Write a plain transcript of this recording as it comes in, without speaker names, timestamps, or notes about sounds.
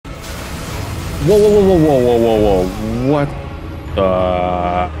Whoa, whoa, whoa, whoa, whoa, whoa, whoa, whoa. What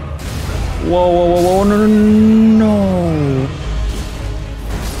the? Whoa, whoa, whoa, whoa, no, no, no.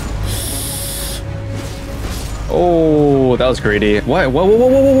 Oh, that was greedy. What? Whoa, whoa, whoa,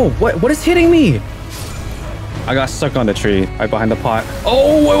 whoa, whoa. What is hitting me? I got stuck on the tree, right behind the pot.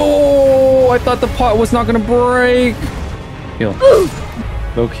 Oh, whoa, I thought the pot was not gonna break. Heal.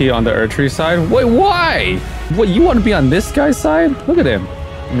 Low key on the Erdtree side. Wait, why? What, you want to be on this guy's side? Look at him.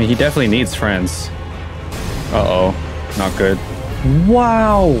 I mean, he definitely needs friends. Uh-oh, not good.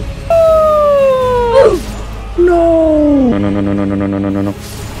 Wow. No. No, no, no, no, no, no, no, no, no, no.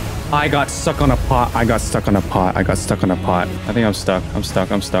 I got stuck on a pot. I got stuck on a pot. I got stuck on a pot. I think I'm stuck. I'm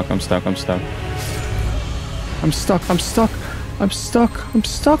stuck. I'm stuck. I'm stuck. I'm stuck. I'm stuck. I'm stuck. I'm stuck. I'm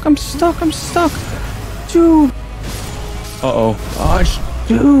stuck. I'm stuck. I'm stuck. Dude. Uh-oh. Gosh,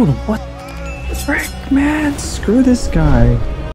 dude. What the frick, man? Screw this guy.